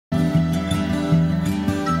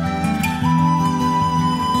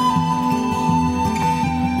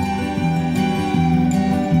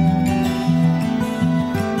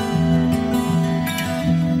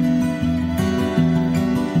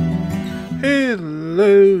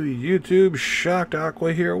Hello YouTube, Shocked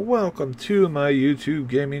Aqua here. Welcome to my YouTube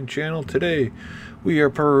gaming channel. Today we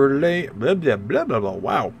are playing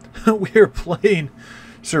wow. We are playing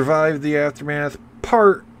Survive the Aftermath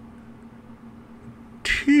Part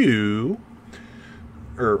 2,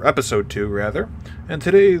 or Episode 2 rather. And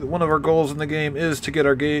today one of our goals in the game is to get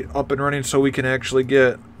our gate up and running so we can actually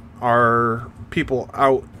get our people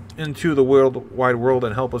out into the wide world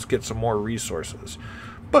and help us get some more resources.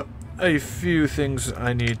 But a few things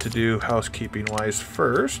I need to do housekeeping wise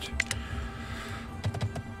first.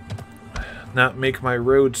 Not make my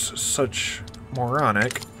roads such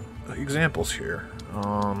moronic examples here.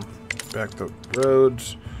 Back the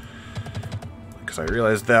roads, because I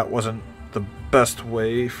realized that wasn't the best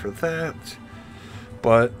way for that.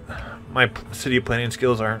 But my city planning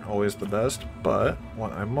skills aren't always the best. But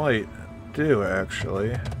what I might do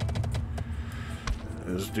actually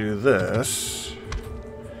is do this.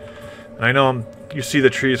 And I know you see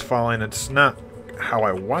the trees falling. It's not how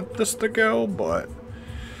I want this to go, but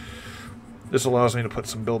this allows me to put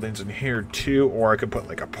some buildings in here too, or I could put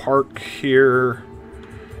like a park here.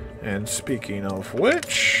 And speaking of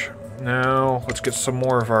which, now let's get some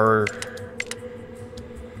more of our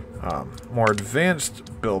more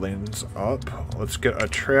advanced buildings up. Let's get a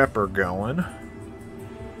trapper going.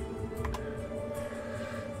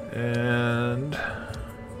 And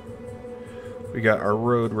we got our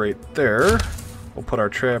road right there. We'll put our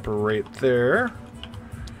trapper right there.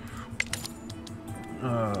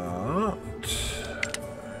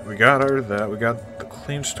 We got we got the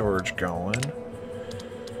clean storage going.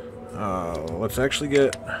 Let's actually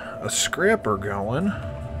get a scrapper going.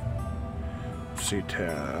 C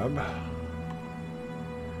tab.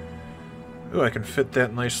 Ooh, I can fit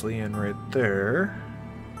that nicely in right there.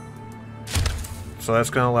 So that's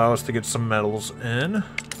going to allow us to get some metals in.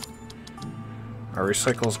 Our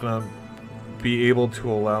recycle is going to be able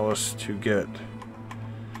to allow us to get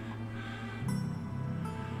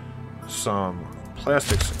some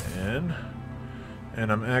plastics in.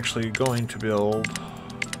 And I'm actually going to build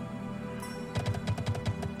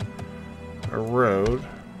a road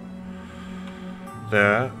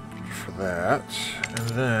for that. And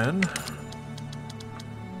then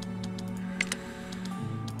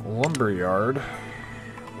a lumber yard.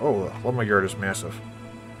 Oh, the lumber yard is massive.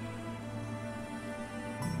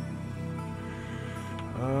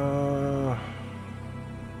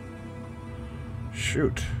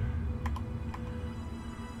 Shoot.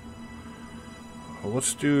 Well,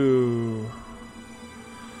 let's do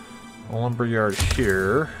a lumber yard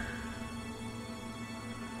here.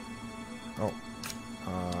 Oh.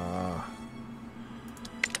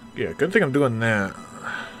 Yeah, good thing I'm doing that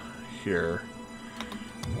here.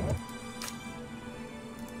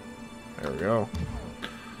 There we go.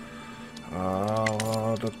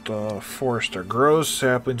 The forester grows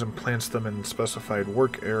saplings and plants them in specified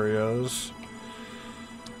work areas.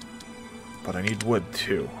 But I need wood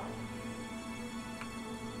too.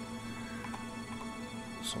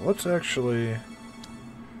 So let's actually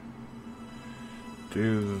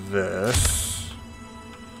do this.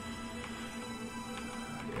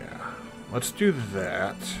 Yeah, let's do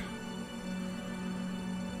that.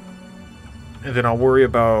 And then I'll worry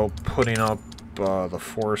about putting up the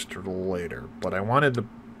forester later. But I wanted to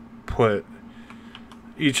put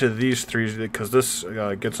each of these three because this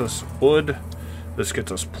gets us wood, this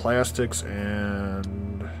gets us plastics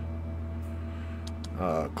and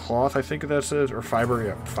cloth, I think that's it, or fiber,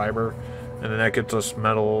 yeah, fiber. And then that gets us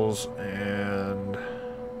metals and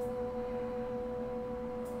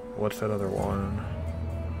what's that other one?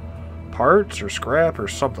 Parts or scrap or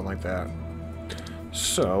something like that.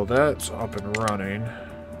 So that's up and running.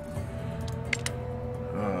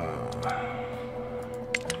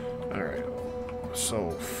 Alright.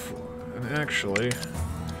 So, and actually,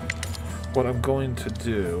 what I'm going to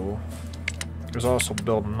do is also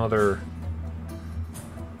build another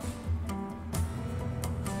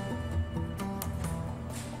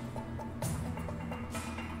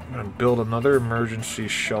emergency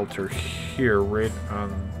shelter here, right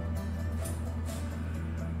on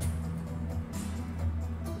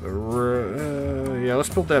the road. Yeah, let's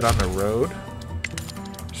build that on the road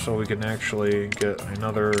so we can actually get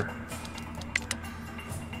another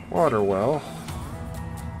water well.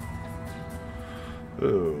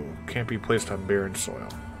 Ooh, can't be placed on barren soil.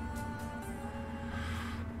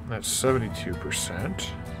 That's 72%.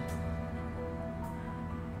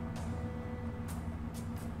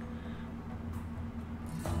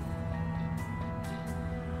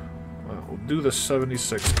 Well, we'll do the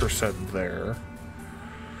 76% there.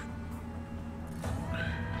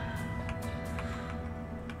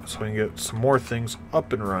 so we can get some more things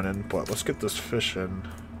up and running. But let's get this fishing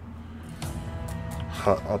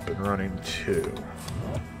hut up and running too.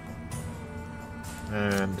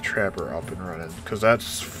 And the trapper up and running, because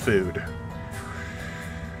that's food.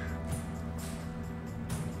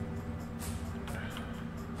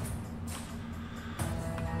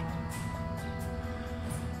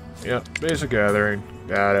 Yep, basic gathering.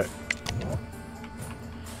 Got it.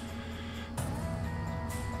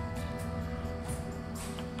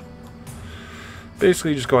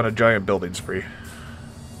 Basically just go on a giant building spree.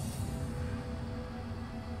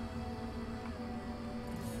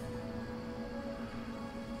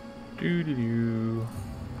 Doo-doo-doo.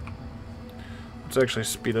 Let's actually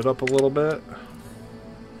speed it up a little bit.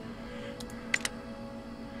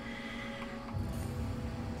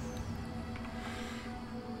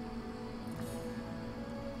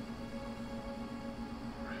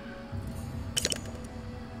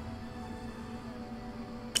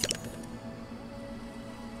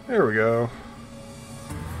 There we go.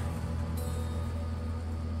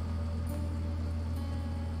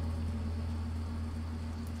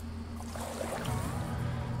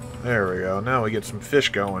 There we go. Now we get some fish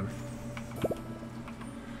going.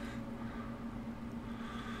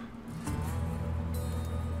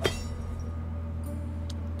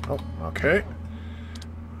 Oh, okay.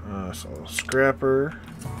 So scrapper.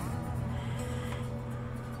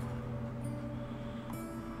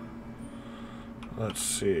 Let's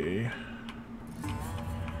see.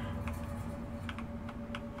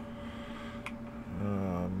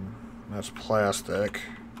 That's plastic.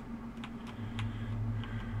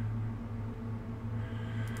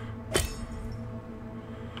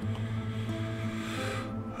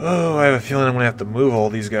 Oh, I have a feeling I'm gonna have to move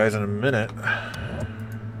all these guys in a minute.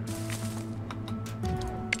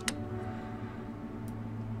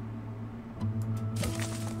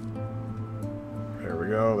 There we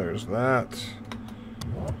go, there's that.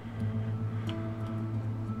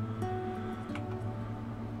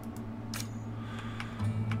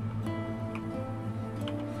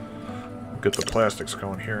 Get the plastics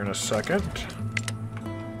going here in a second.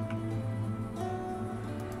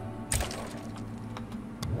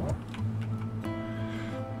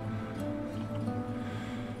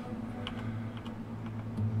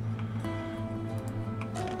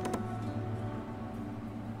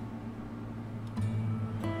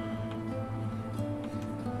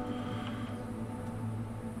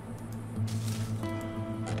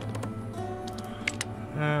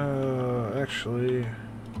 Actually,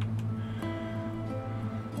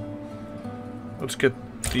 let's get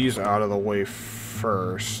these out of the way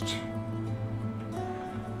first.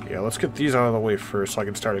 Yeah, let's get these out of the way first so I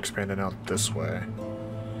can start expanding out this way.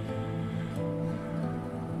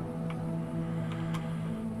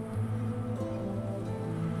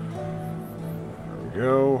 There we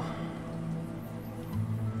go.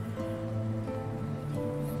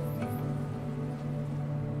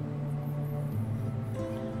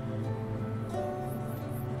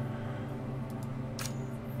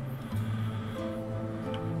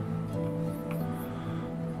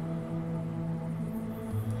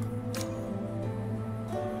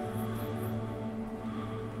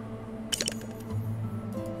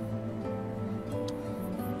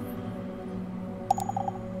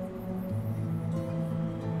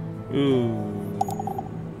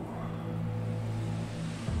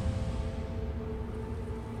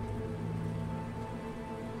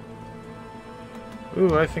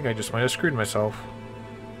 Ooh, I think I just might have screwed myself.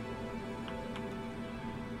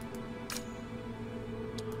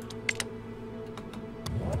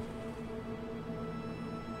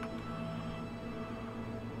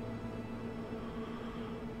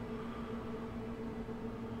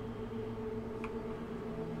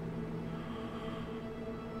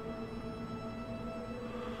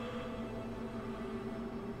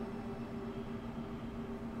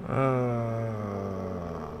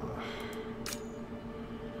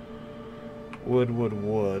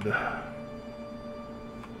 Wood.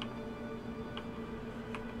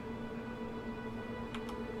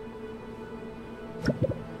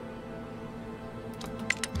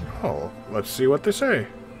 Oh, let's see what they say.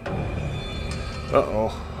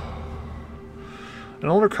 Uh-oh. An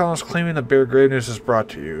older colonist claiming the bear grave news is brought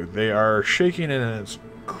to you. They are shaking in its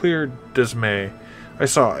clear dismay. I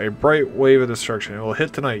saw a bright wave of destruction. It will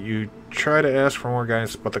hit tonight. You try to ask for more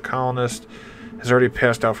guidance, but the colonist has already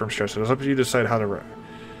passed out from stress. It is up to you to decide how to...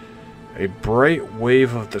 A bright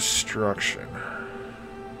wave of destruction.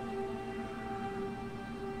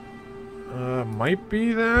 Might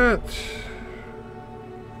be that.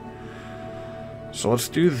 So let's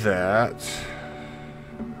do that.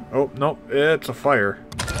 Oh, nope, it's a fire.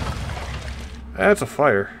 That's a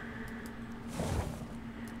fire.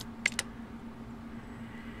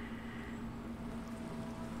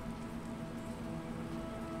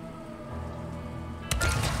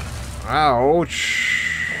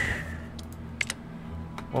 Ouch.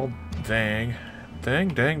 Well, dang. Dang,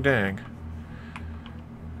 dang, dang.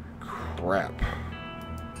 Crap.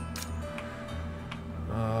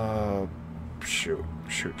 Shoot.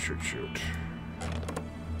 Shoot, shoot, shoot.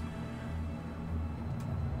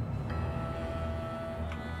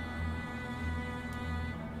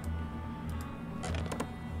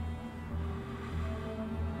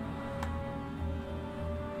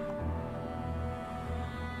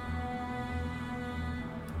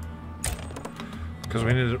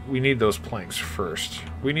 Because we need those planks first.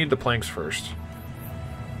 We need the planks first.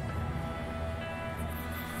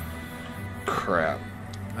 Crap.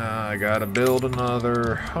 I gotta build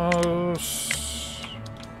another house.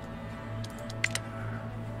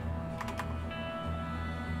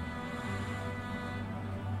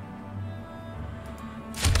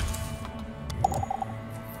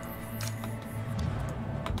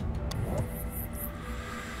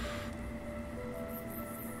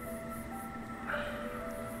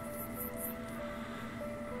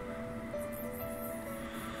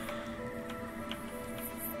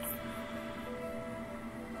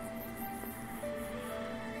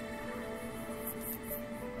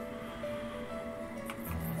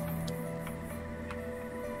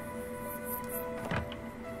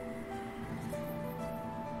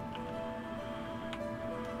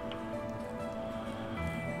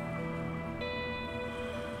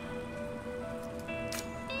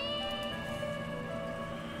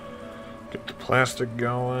 Get the plastic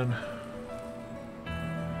going.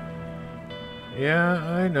 Yeah,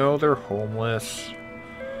 I know they're homeless.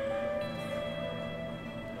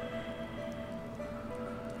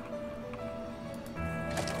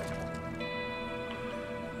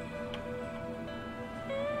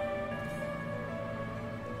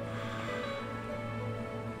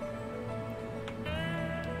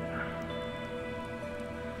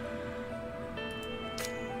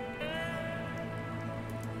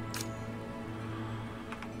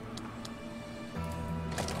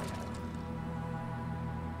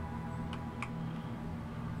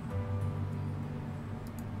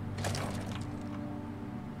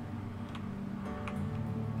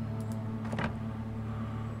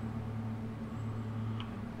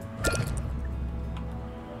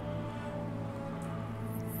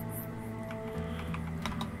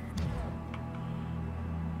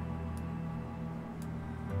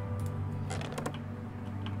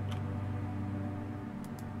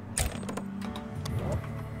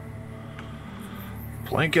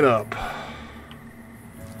 Plank it up.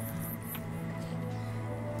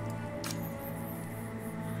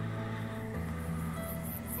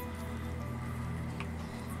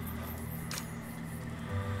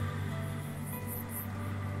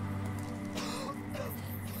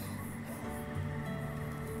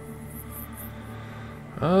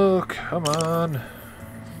 Oh, come on.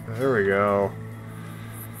 There we go.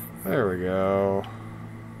 There we go.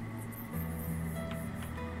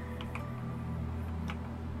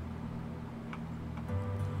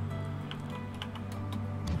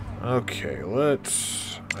 Okay,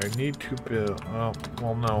 let's... I need to build... Oh,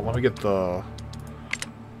 well, no. Let me get the...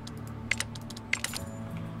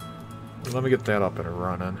 Let me get that up and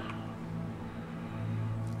running.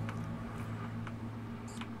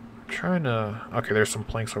 I'm trying to... Okay, there's some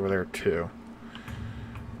planks over there, too.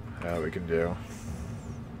 That we can do.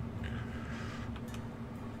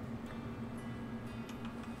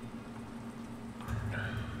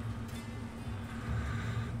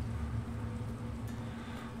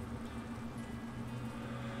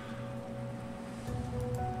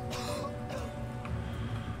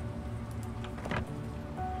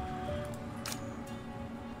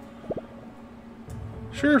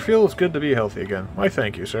 Sure feels good to be healthy again. Why,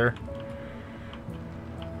 thank you, sir.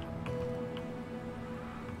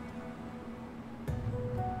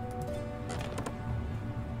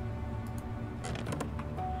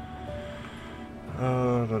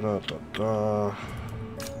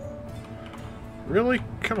 Really?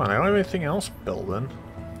 Come on, I don't have anything else building.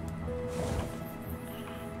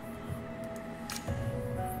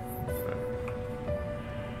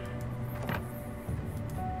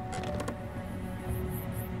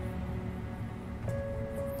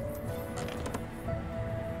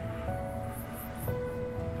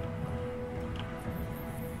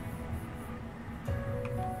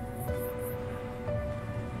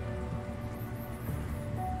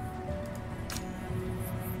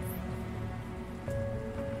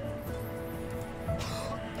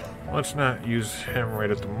 Let's not use him right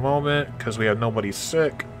at the moment, because we have nobody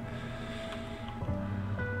sick.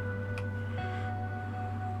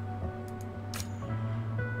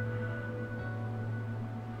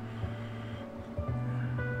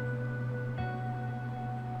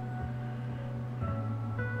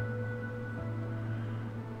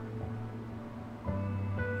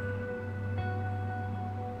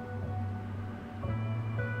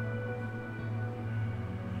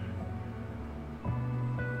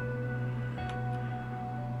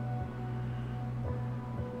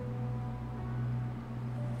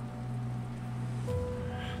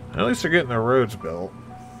 At least they're getting their roads built.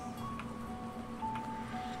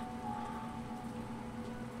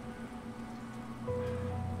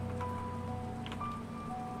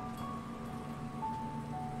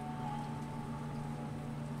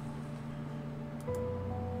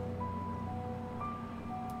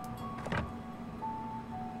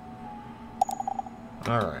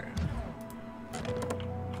 All right.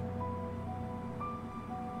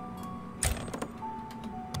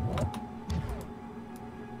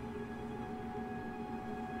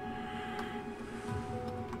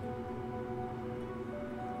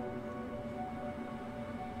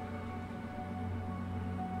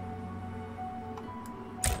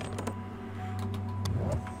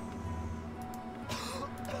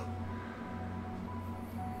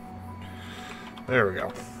 There we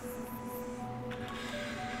go.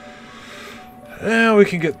 And we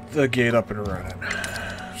can get the gate up and running.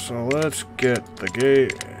 So let's get the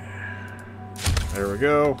gate. There we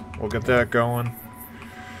go. We'll get that going.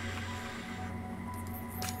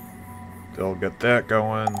 They'll get that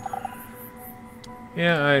going.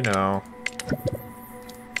 Yeah, I know.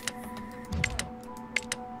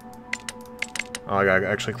 Oh, I gotta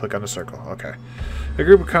actually click on the circle. Okay. A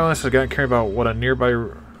group of colonists has gotten curious about what a nearby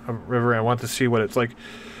river and want to see what it's like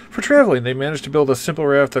for traveling. They managed to build a simple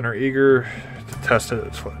raft and are eager to test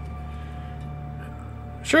it.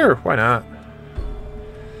 Sure, why not?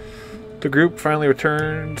 The group finally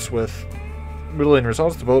returns with middling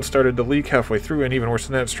results. The boat started to leak halfway through, and even worse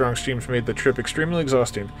than that, strong streams made the trip extremely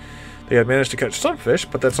exhausting. They had managed to catch some fish,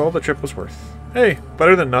 but that's all the trip was worth. Hey,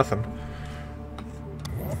 better than nothing.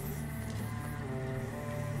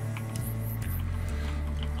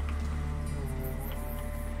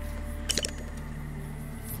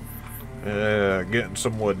 Getting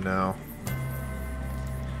some wood now.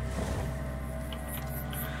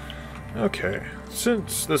 Okay,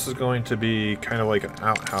 since this is going to be kind of like an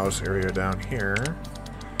outhouse area down here,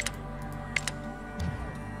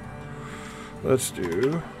 let's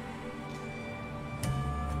do...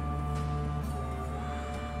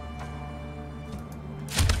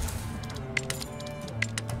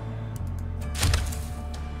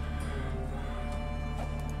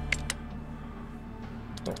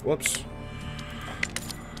 Oh, whoops.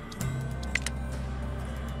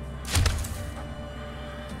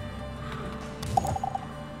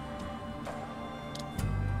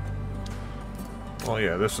 Well,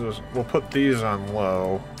 yeah, this is... We'll put these on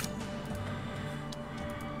low.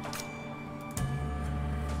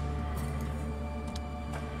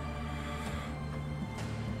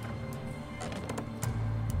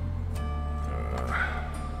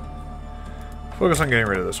 Focus on getting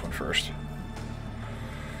rid of this one first.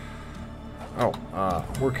 Oh,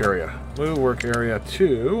 work area. Move work area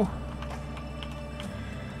to...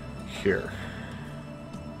 here.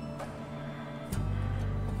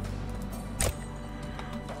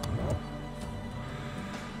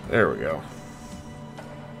 There we go.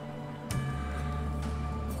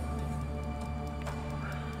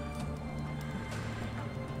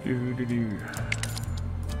 Do.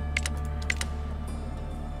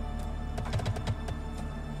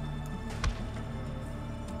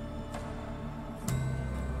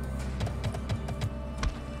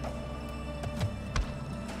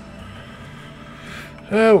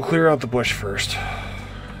 We'll clear out the bush first.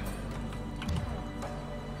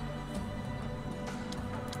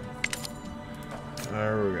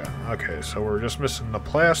 There we go. Okay, so we're just missing the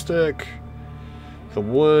plastic, the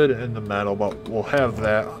wood, and the metal, but we'll have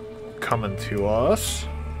that coming to us.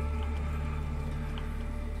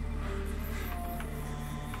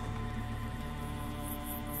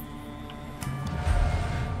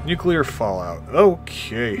 Nuclear fallout.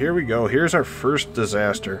 Okay, here we go. Here's our first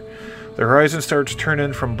disaster. The horizon starts to turn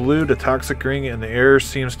in from blue to toxic green, and the air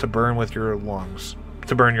seems to burn with your lungs.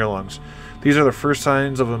 These are the first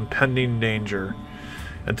signs of impending danger.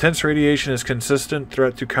 Intense radiation is a consistent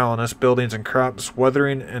threat to colonists, buildings, and crops,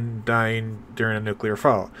 weathering and dying during a nuclear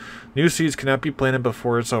fallout. New seeds cannot be planted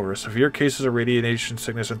before it's over. Severe cases of radiation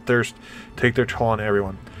sickness and thirst take their toll on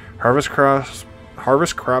everyone. Harvest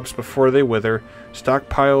crops before they wither.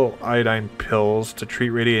 Stockpile iodine pills to treat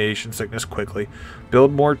radiation sickness quickly.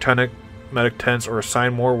 Build more medic tents or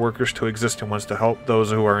assign more workers to existing ones to help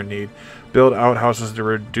those who are in need. Build outhouses to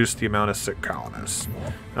reduce the amount of sick colonists.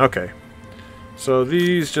 Okay. So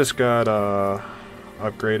these just got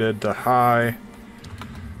upgraded to high.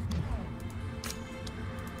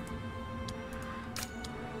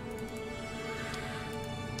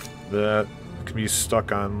 That can be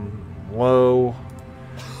stuck on low.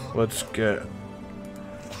 Let's get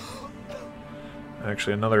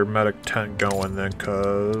actually another medic tent going then,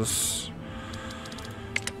 because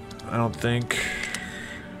I don't think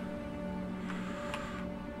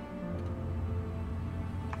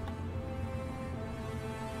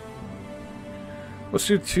Let's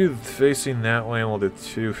do 2 facing that way, and we'll do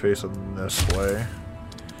 2 facing this way.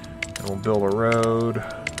 And we'll build a road.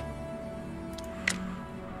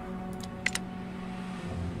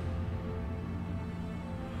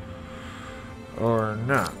 Or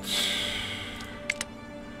not.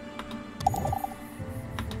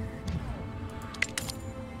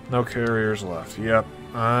 No carriers left. Yep,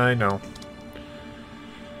 I know.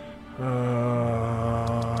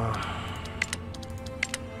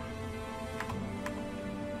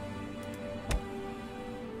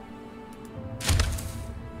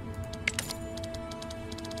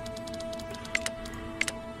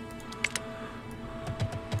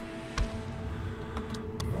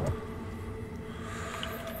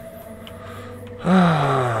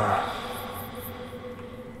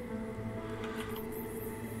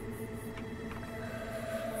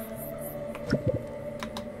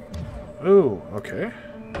 Ooh, okay.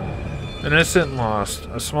 An innocent lost.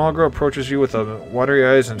 A small girl approaches you with watery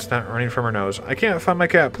eyes and snot running from her nose. I can't find my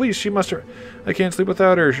cat. Please, she must... I can't sleep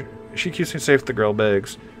without her. She keeps me safe, the girl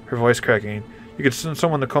begs, her voice cracking. You could send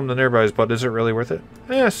someone to comb the nearby's, but is it really worth it?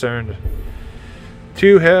 Concerned.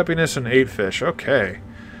 2 happiness and 8 fish. Okay.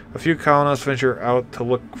 A few colonists venture out to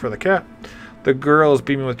look for the cat. The girl is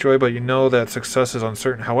beaming with joy, but you know that success is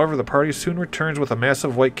uncertain. However, the party soon returns with a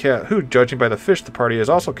massive white cat, who, judging by the fish the party is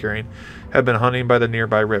also carrying, have been hunting by the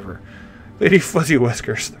nearby river. Lady Fuzzy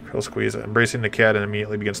Whiskers, the girl squeezes, embracing the cat and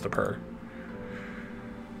immediately begins to purr.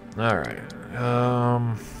 Alright.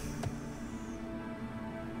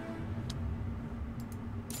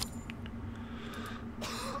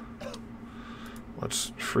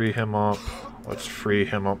 Let's free him up. Let's free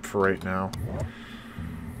him up for right now.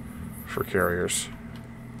 For carriers.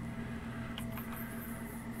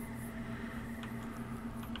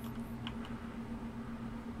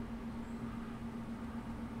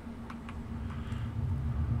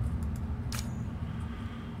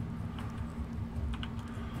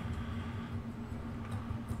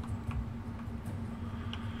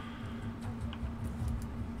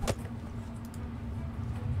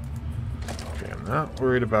 Okay, I'm not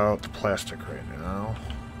worried about the plastic right now.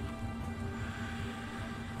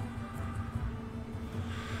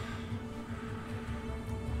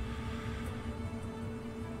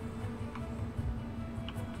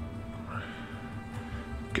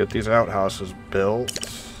 Get these outhouses built.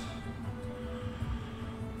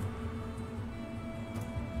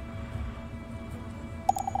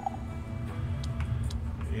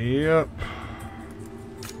 Yep.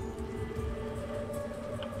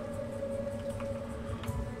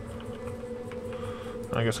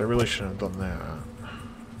 I guess I really shouldn't have done that.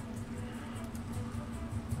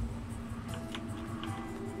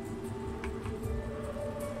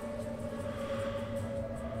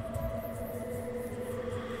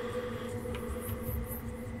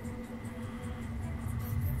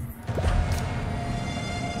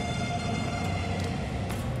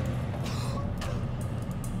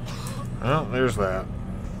 Well, there's that.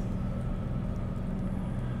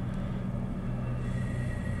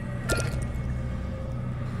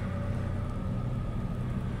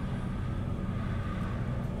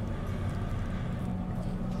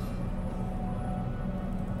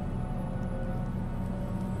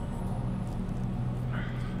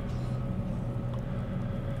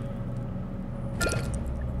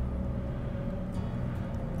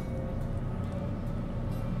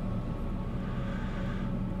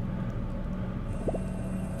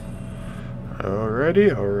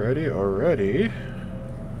 Already.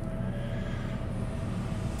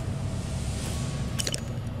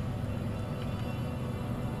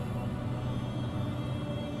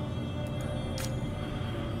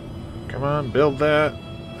 Come on, build that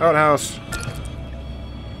outhouse.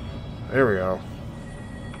 There we go.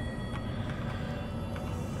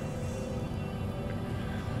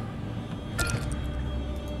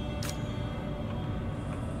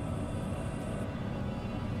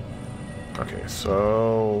 Okay,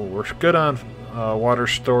 so we're good on water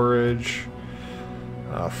storage.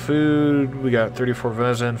 Food, we got 34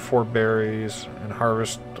 venison, 4 berries, and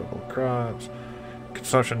harvestable crops.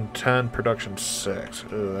 Consumption 10, production 6.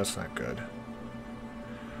 Ooh, that's not good.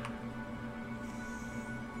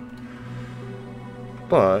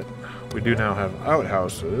 But we do now have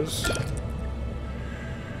outhouses.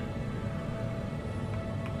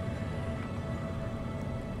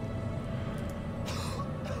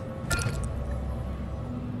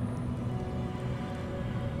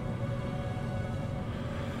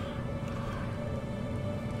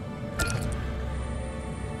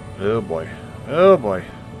 Oh boy. Oh boy.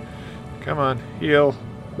 Come on, heal.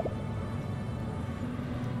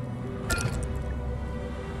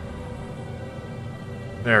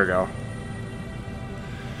 There we go.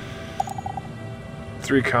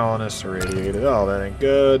 3 colonists irradiated. Oh, that ain't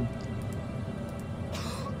good.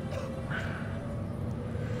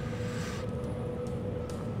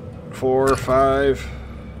 Four, 5.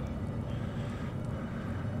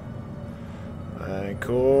 That ain't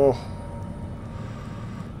cool.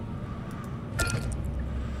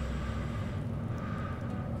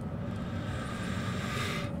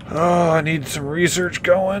 Oh, I need some research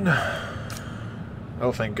going.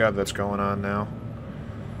 Oh, thank God that's going on now.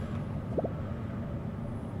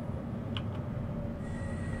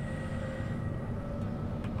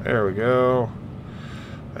 There we go.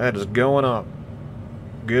 That is going up.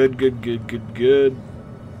 Good, good, good, good, good.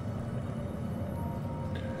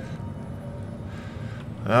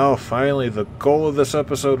 Oh, finally, the goal of this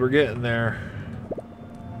episode, we're getting there.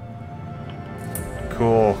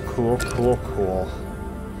 Cool, cool, cool, cool.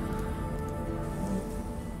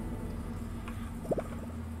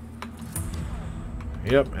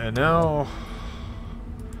 Yep, and now,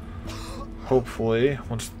 hopefully,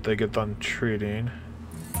 once they get done treating.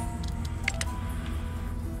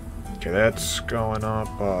 Okay, that's going up.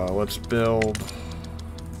 Let's build.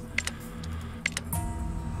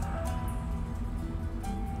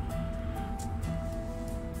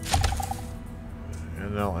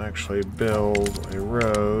 And they'll actually build a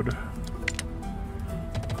road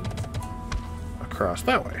across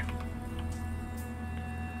that way.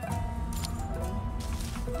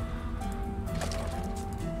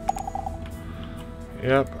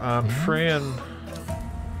 Yep, I'm freeing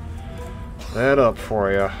that up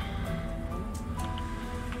for you.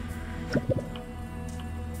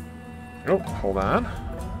 Oh, hold on.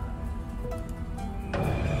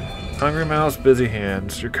 Hungry mouths, busy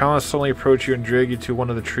hands. Your colonists suddenly approach you and drag you to one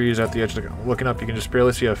of the trees at the edge of the... Looking up, you can just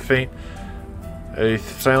barely see a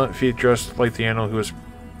silent feet dressed like the animal who is...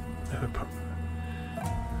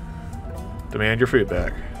 Demand your food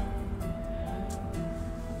back.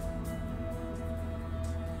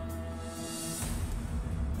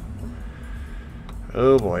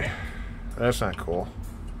 Oh boy. That's not cool.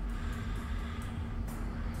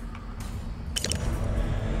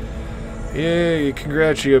 Yay,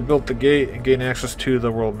 congrats, you have built the gate and gained access to the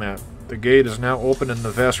world map. The gate is now open and the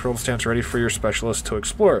vast world stands ready for your specialists to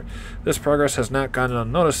explore. This progress has not gone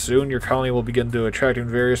unnoticed. Soon your colony will begin to attracting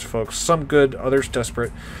various folks, some good, others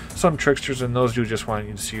desperate, some tricksters, and those who just want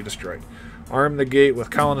you to see you destroyed. Arm the gate with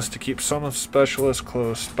colonists to keep some specialists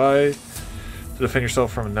close by to defend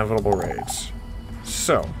yourself from inevitable raids.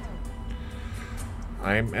 So,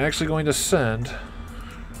 I'm actually going to send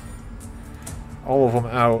all of them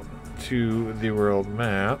out to the world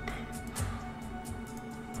map.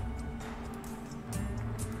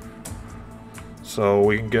 So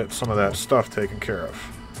we can get some of that stuff taken care of.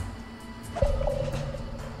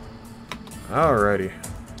 Alrighty.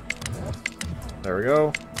 There we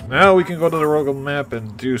go. Now we can go to the world map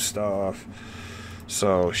and do stuff.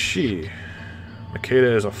 So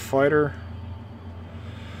Makeda is a fighter.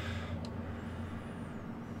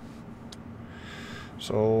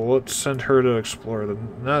 So let's send her to explore the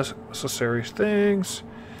necessary things.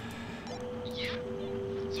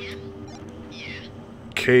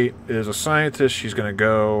 Kate is a scientist. She's going to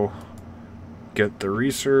go get the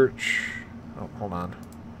research. Oh, hold on.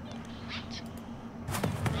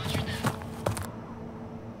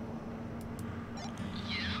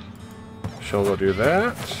 She'll go do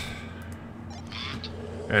that.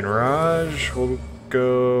 And Raj will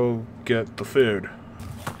go get the food.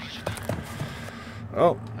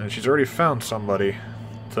 Oh, and she's already found somebody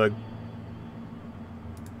to...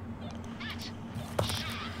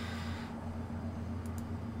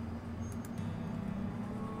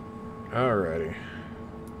 Alrighty.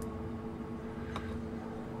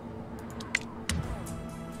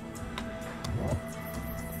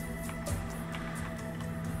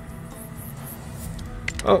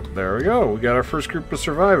 Oh, there we go. We got our first group of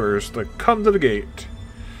survivors to come to the gate.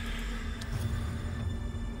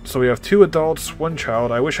 So we have 2 adults, 1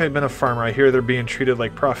 child. I wish I had been a farmer. I hear they're being treated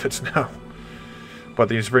like prophets now.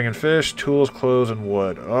 But he's bringing fish, tools, clothes, and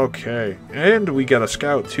wood. Okay. And we got a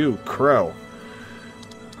scout too, Crow.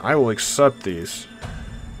 I will accept these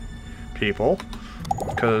people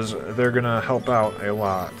because they're going to help out a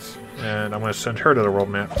lot. And I'm going to send her to the world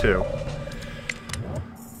map too.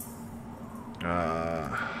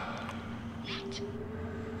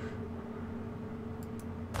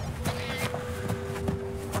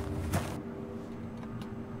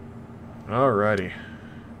 Alrighty.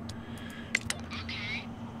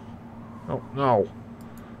 Oh, no.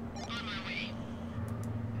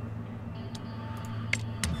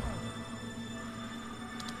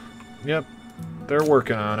 Yep, they're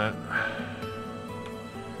working on it.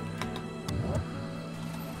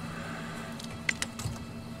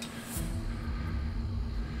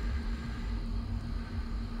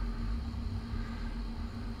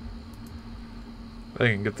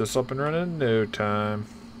 They can get this up and running in no time.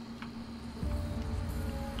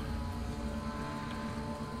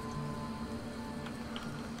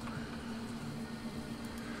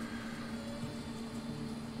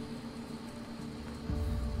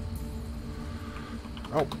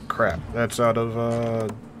 Oh, crap. That's out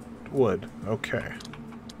of, wood. Okay.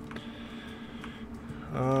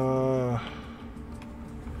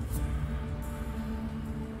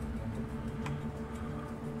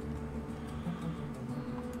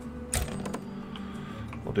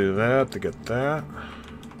 We'll do that to get that.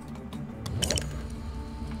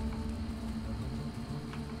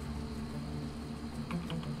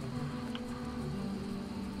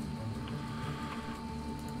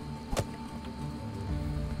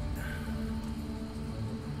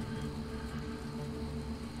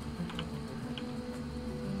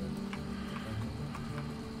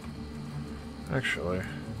 Actually,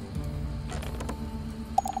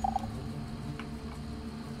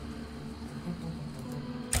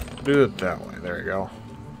 do it that way. There you go.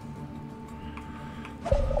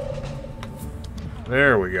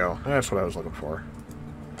 There we go. That's what I was looking for.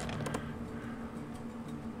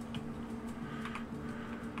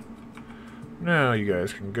 Now you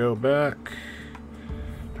guys can go back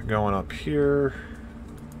to going up here.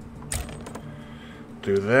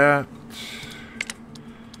 Do that.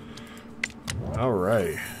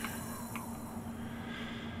 Alright.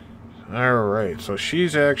 Alright, so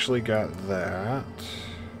she's actually got that.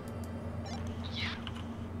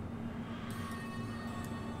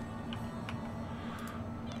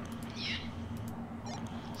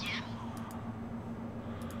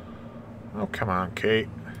 Oh, come on, Kate.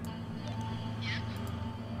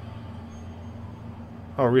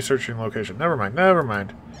 Oh, researching location. Never mind, never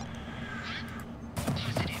mind.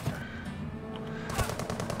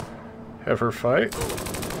 Have her fight.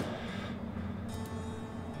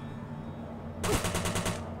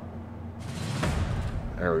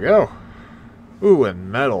 There we go. Ooh,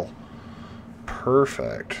 and metal.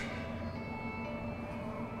 Perfect.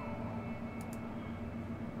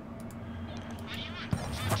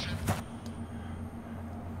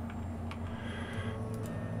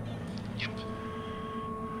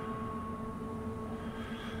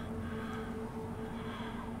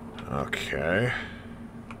 Okay.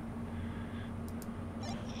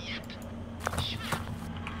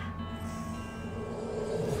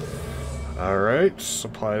 Alright,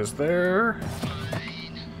 supplies there.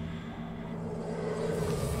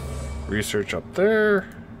 Research up there.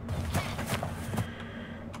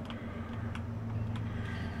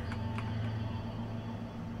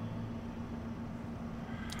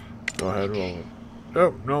 Go ahead, roll it.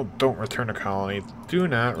 Oh, no, don't return to colony. Do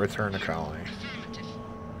not return to colony.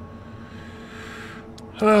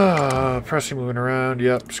 Pressing, moving around.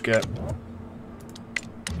 Yep, skip.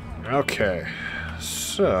 Okay,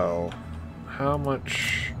 so how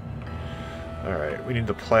much? Alright, we need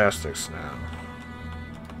the plastics now.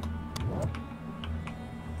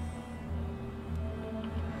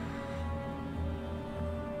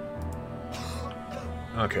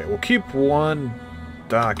 Okay, we'll keep one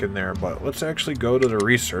dock in there, but let's actually go to the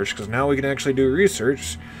research, because now we can actually do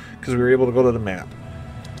research, because we were able to go to the map.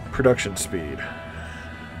 Production speed.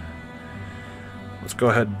 Let's go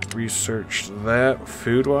ahead and research that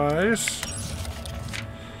food-wise.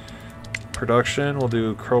 Production, we'll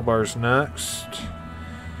do crowbars next,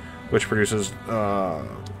 which produces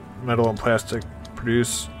metal and plastic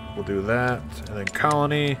produce. We'll do that. And then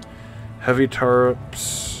colony, heavy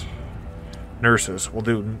tarps, nurses. We'll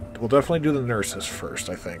definitely do the nurses first,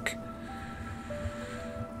 I think.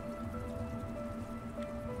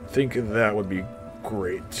 I think that would be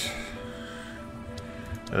great.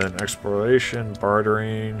 And then exploration,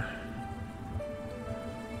 bartering.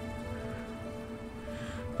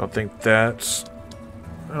 I don't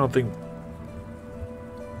think.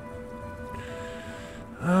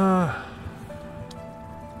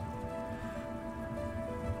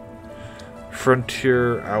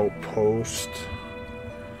 Frontier outpost.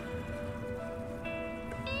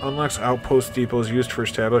 Unlocks outpost depots used for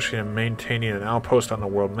establishing and maintaining an outpost on the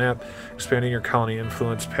world map. Expanding your colony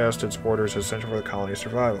influence past its borders is essential for the colony's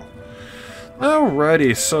survival.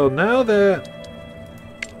 Alrighty, so now that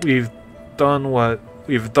we've done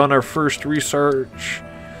our first research,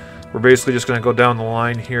 we're basically just going to go down the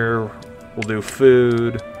line here. We'll do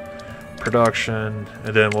food, production,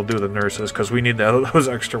 and then we'll do the nurses, because we need those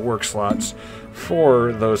extra work slots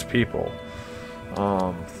for those people.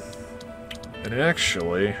 And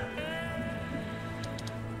actually,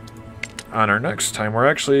 on our next time, we're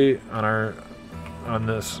actually on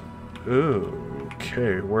this. Ooh,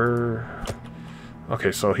 okay,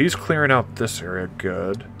 okay, so he's clearing out this area.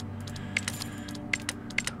 Good.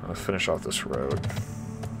 Let's finish off this road.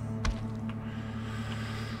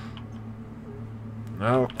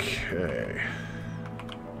 Okay.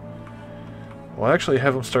 We'll actually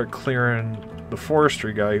have him start clearing the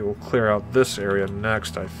forestry guy. He will clear out this area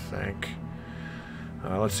next, I think.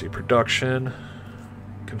 Let's see. Production.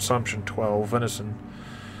 Consumption 12. Venison.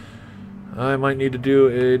 I might need to do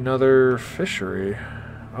another fishery.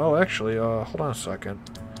 Oh, actually, hold on a second.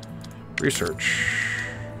 Research.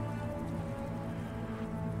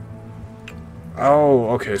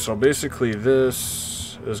 Oh, okay, so basically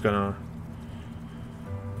this is gonna...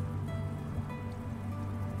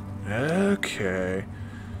 Okay.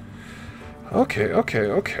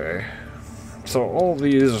 Okay. So all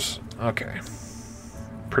these... Okay.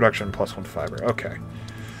 Production plus 1 fiber. Okay.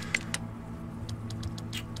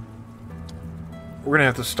 We're gonna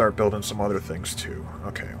have to start building some other things too.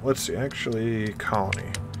 Okay, let's see. Actually, colony.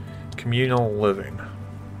 Communal living.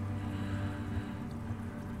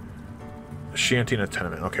 Shanty and a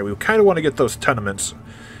tenement. Okay, we kind of want to get those tenements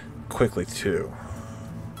quickly too.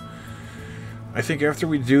 I think after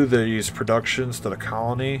we do these productions to the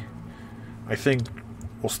colony, I think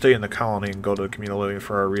we'll stay in the colony and go to the communal living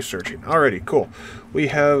for our researching. Alrighty, cool. We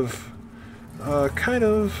have kind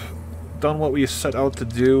of done what we set out to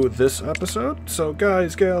do this episode. So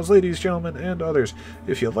guys, gals, ladies, gentlemen, and others,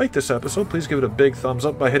 if you like this episode, please give it a big thumbs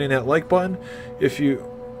up by hitting that like button. If you...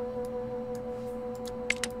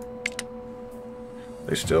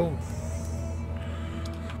 They still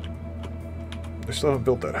haven't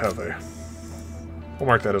built that, have they? We'll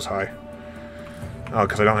mark that as high. Oh,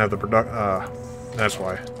 because I don't have the that's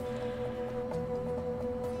why.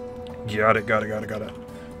 Got it.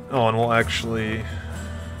 Oh, and we'll actually...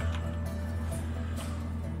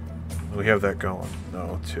 We have that going.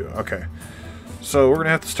 No, too. Okay. So we're going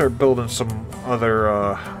to have to start building some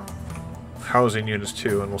other housing units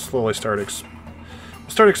too, and we'll slowly start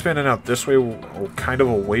expanding out this way, kind of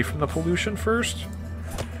away from the pollution first.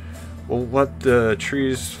 We'll let the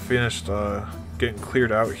trees finish getting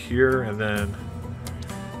cleared out here, and then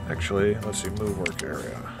actually, let's see, move work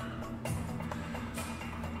area.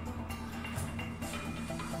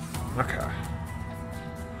 Okay.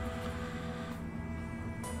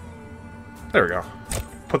 There we go.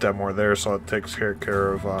 Put that more there so it takes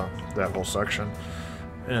care of that whole section.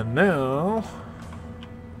 And now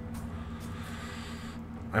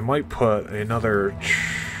I might put another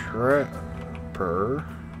trapper.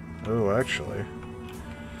 Oh, actually.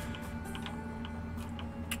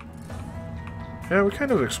 Yeah, we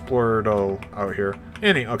kind of explored all out here.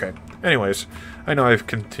 Okay. Anyways, I know I've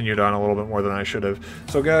continued on a little bit more than I should have.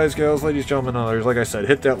 So guys, gals, ladies, gentlemen, and others, like I said,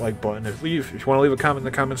 hit that like button. If you want to leave a comment in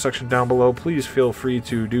the comment section down below, please feel free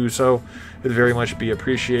to do so. It'd very much be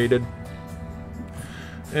appreciated.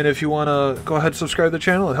 And if you want to go ahead and subscribe to the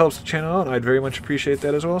channel, it helps the channel out. I'd very much appreciate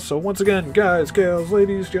that as well. So once again, guys, gals,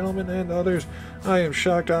 ladies, gentlemen, and others, I am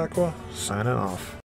Shocked Aqua, signing off.